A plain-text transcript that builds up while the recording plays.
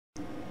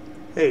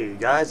Hey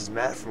guys, it's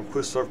Matt from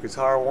Quistorf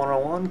Guitar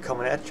 101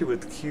 coming at you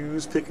with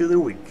Q's Pick of the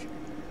Week.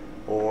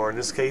 Or in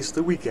this case,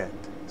 the weekend,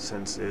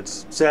 since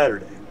it's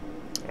Saturday.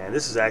 And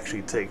this is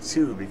actually take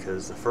two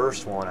because the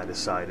first one I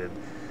decided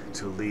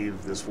to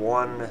leave this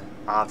one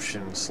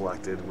option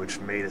selected,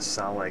 which made it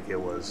sound like it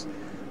was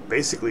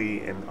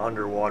basically an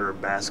underwater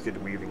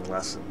basket weaving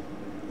lesson,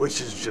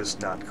 which is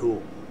just not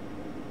cool.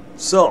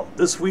 So,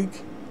 this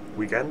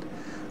weekend,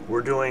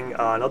 we're doing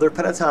another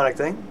pentatonic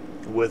thing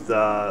with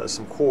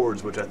some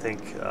chords, which I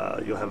think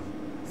you'll have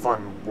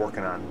fun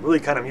working on. Really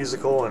kind of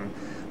musical and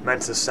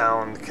meant to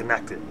sound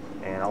connected,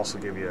 and also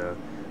give you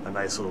a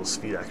nice little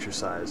speed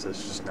exercise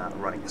that's just not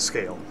running a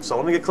scale. So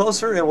let me get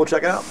closer and we'll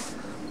check it out.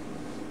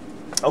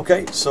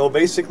 Okay, so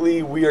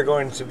basically we are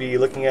going to be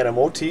looking at a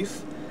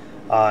motif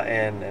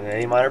and an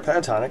A minor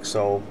pentatonic.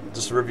 So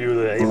just to review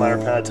the A minor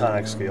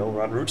pentatonic scale,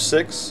 we're on root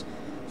 6,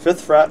 5th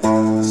fret,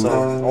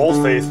 so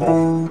Old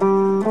Faithful.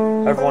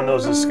 Everyone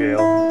knows this scale,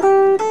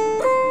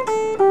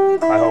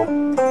 I hope.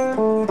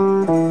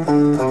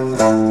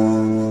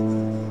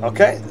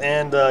 Okay,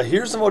 and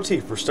here's the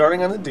motif. We're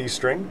starting on the D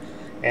string,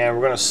 and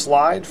we're going to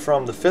slide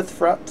from the 5th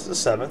fret to the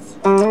 7th,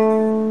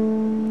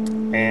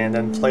 and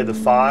then play the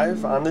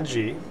 5 on the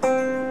G.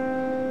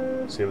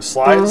 So you have a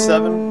slide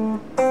 7,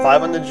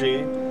 5 on the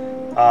G,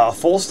 a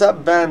full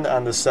step bend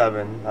on the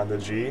 7 on the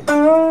G.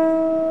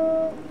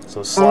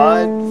 So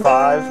slide,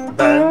 5,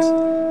 bend,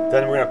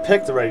 then we're going to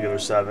pick the regular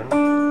 7,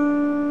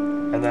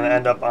 and then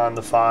end up on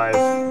the 5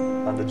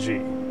 on the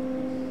G.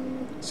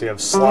 So you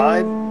have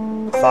slide,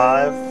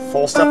 5,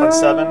 full step on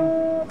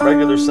 7,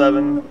 regular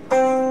 7,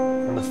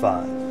 and the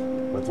 5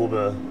 with a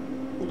little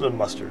bit of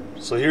mustard.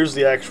 So here's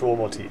the actual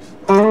motif.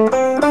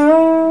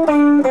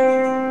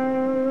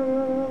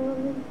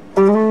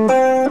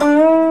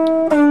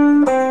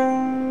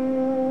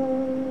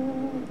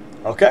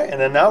 Okay,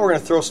 and then now we're going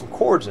to throw some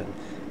chords in.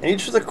 And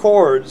each of the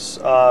chords,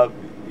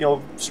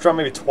 strum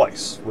maybe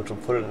twice, which will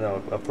put it in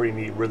a pretty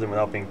neat rhythm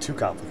without being too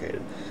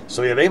complicated.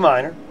 So you have A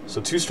minor, so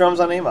 2 strums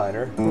on A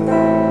minor,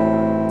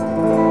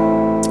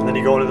 and then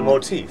you go into the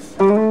motif,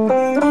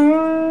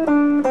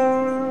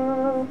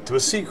 to a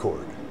C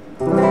chord,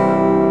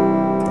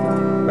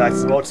 back to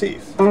the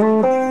motif, to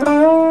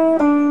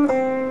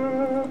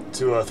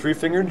a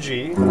 3-finger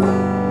G,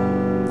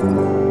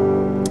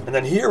 and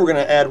then here we're going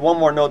to add one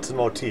more note to the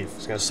motif.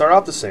 It's going to start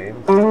off the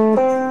same. We're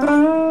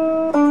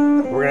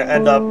going to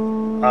end up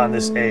on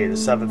this A, the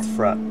 7th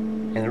fret.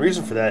 And the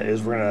reason for that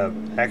is we're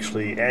going to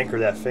actually anchor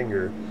that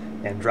finger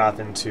and drop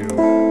into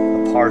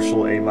a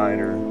partial A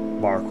minor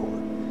bar chord.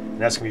 And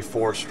that's going to be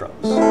 4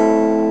 strums.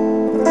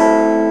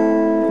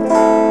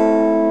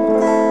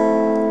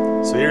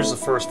 So here's the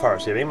first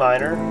part. So you have A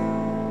minor,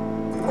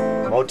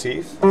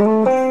 motif,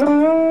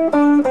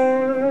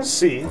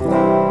 C,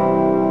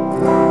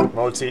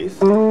 motif,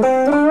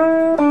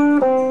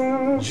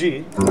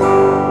 G,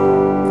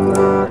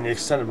 and the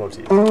extended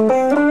motif, and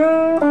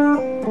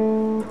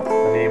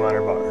the A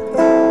minor bar.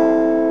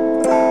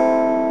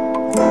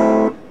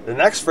 The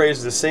next phrase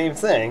is the same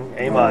thing,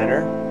 A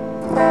minor,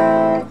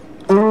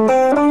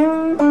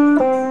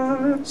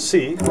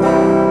 C,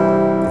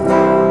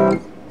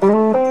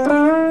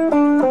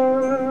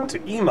 to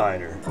E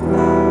minor.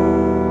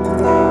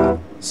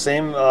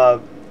 Same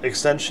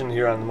extension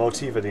here on the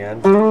motif at the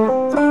end.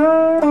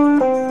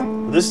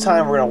 This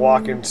time we're going to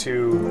walk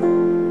into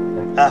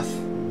an F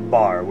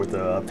bar with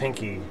a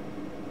pinky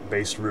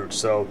based root.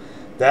 So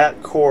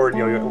that chord,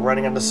 you're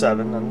running on the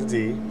 7 on the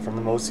D from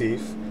the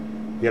motif.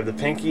 You have the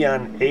pinky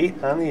on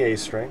 8 on the A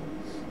string,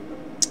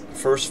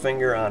 first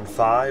finger on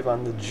 5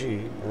 on the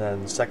G, and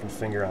then second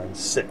finger on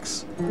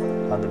 6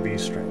 on the B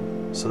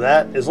string. So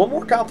that is a little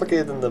more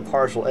complicated than the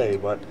partial A,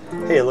 but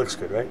hey, it looks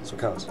good, right? That's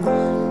what counts.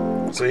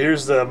 So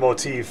here's the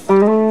motif.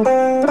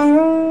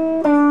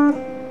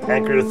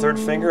 Anchor the 3rd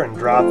finger and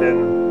drop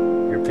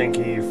in your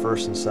pinky, your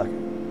 1st and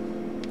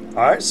 2nd.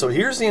 Alright, so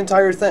here's the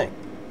entire thing.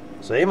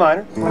 So A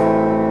minor,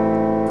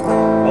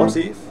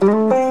 motif,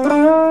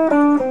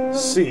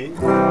 C,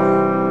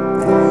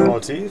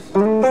 motif,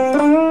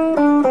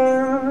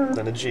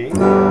 then a G,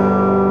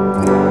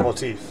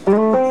 motif,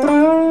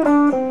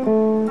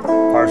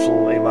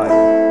 partial A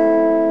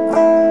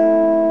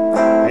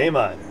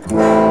minor,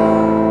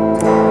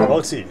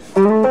 motif,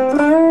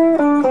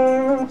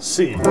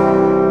 C,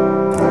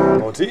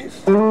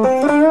 motif, E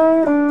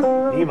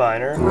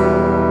minor,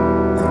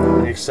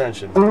 and the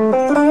extension,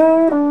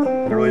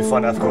 and a really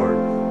fun F chord.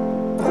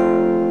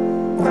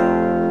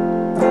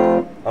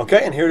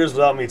 Okay, and here it is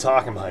without me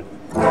talking behind it.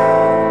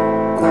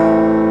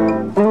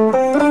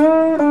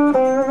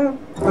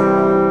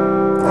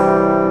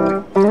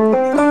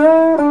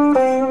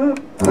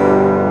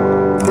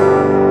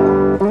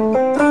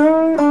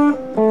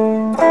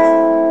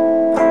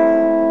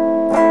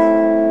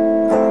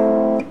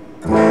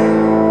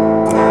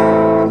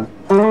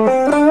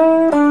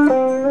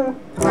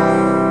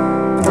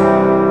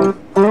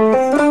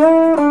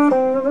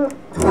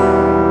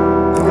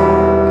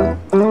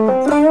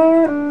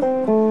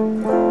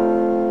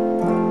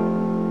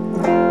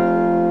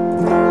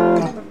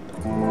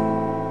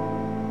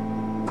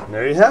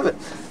 There you have it.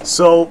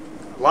 So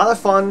A lot of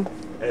fun.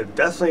 It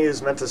definitely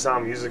is meant to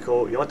sound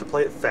musical. You don't have to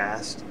play it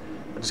fast,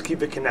 but just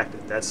keep it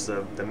connected. That's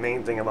the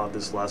main thing about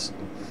this lesson.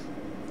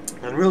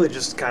 And really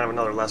just kind of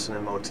another lesson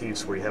in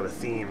motifs where you have a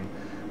theme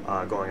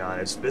going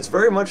on. It's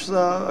very much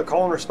a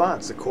call and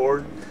response. The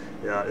chord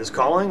is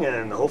calling,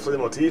 and hopefully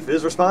the motif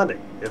is responding.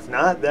 If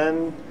not,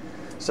 then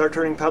start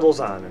turning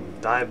pedals on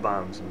and dive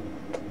bombs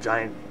and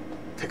giant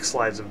pick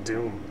slides of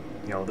doom.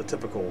 You know, the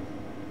typical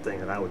thing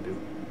that I would do.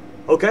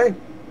 Okay,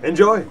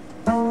 enjoy.